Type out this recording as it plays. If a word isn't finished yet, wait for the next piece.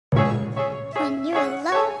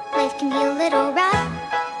little rough.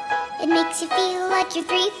 It makes you feel like you're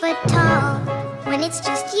 3 foot tall. When it's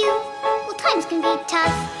just you, well, times can be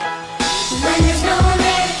tough. When there's no one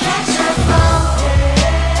there to catch or fall.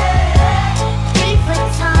 3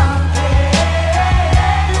 foot tall.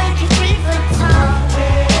 Like you're 3 foot tall.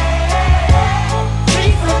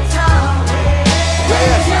 3 foot tall. When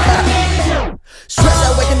there's no one there to stress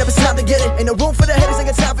out, waking up, it's time to get it. Ain't no room for the haters,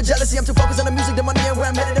 ain't got time for jealousy. I'm too focused on the music, the money, and where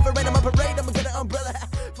I'm headed. If it rain on my parade, I'ma get an umbrella.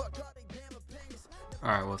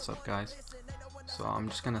 Alright, what's up guys? So I'm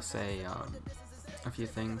just gonna say a few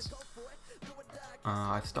things.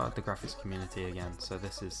 I've started the graphics community again, so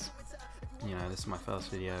this is my first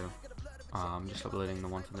video. I'm just uploading the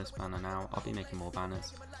one for this banner now. I'll be making more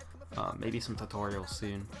banners. Maybe some tutorials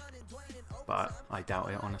soon, but I doubt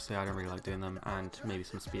it, honestly. I don't really like doing them, and maybe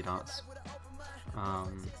some speed arts.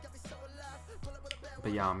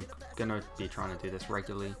 But yeah, I'm gonna be trying to do this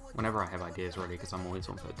regularly whenever I have ideas ready, because I'm always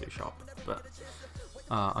on Photoshop. But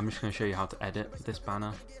I'm just going to show you how to edit this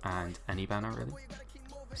banner and any banner really.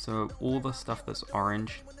 So all the stuff that's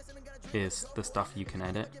orange is the stuff you can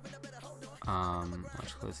edit. I'll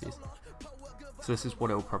just close these. So this is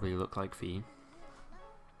what it will probably look like for you.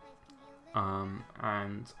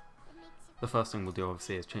 And the first thing we'll do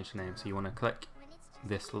obviously is change the name. So you want to click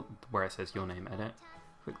this where it says your name, edit.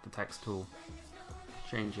 Click the text tool,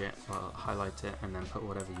 change it, well, highlight it, and then put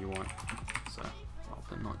whatever you want. So I'll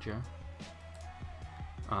put not Joe.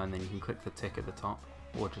 And then you can click the tick at the top,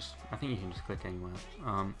 or just, I think you can just click anywhere.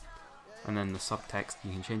 And then the subtext,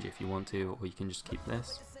 you can change it if you want to, or you can just keep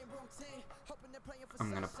this.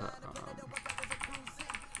 I'm gonna put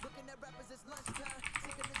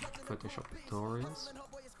Photoshop tutorials.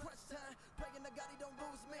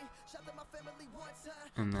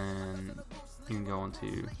 And then you can go on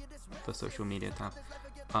to the social media tab.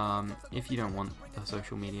 If you don't want the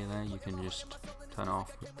social media there, you can just turn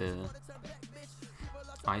off the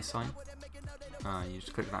eyesight. You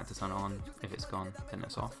just click that to turn it on. If it's gone, then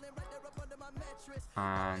it's off.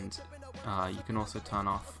 And you can also turn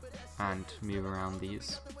off and move around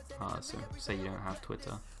these. So say you don't have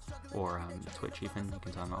Twitter or Twitch even, you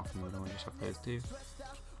can turn that off in the middle and just have those two.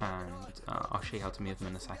 And I'll show you how to move them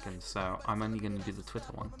in a second. So I'm only going to do the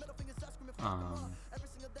Twitter one.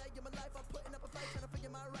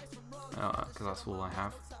 Because that's all I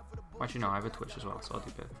have. Well, actually no, I have a Twitch as well, so I'll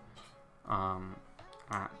do both.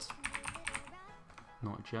 At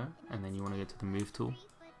not Joe, and then you want to go to the move tool,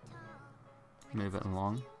 move it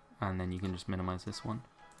along, and then you can just minimize this one.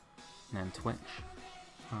 And then Twitch.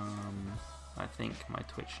 I think my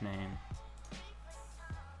Twitch name.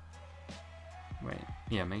 Wait,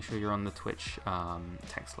 yeah, make sure you're on the Twitch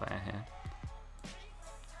text layer here.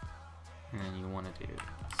 And then you want to do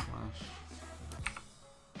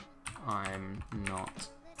 / I'm not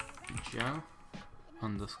Joe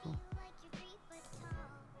 _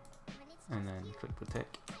 and then click the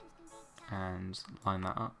tick and line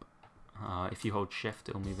that up. If you hold shift,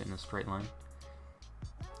 it'll move it in a straight line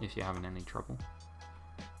if you're having any trouble.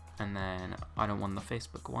 And then I don't want the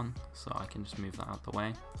Facebook one, so I can just move that out the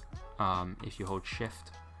way. If you hold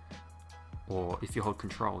shift, or if you hold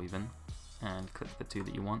control even, and click the two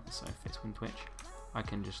that you want, so Facebook and Twitch, I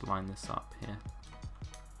can just line this up here.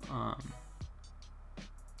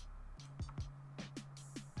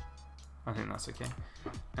 I think that's okay.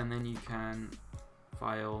 And then you can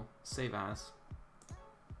file, save as.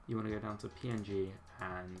 You want to go down to PNG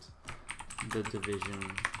and the division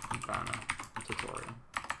banner tutorial.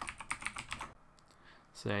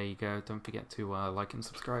 So there you go. Don't forget to like and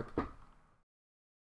subscribe.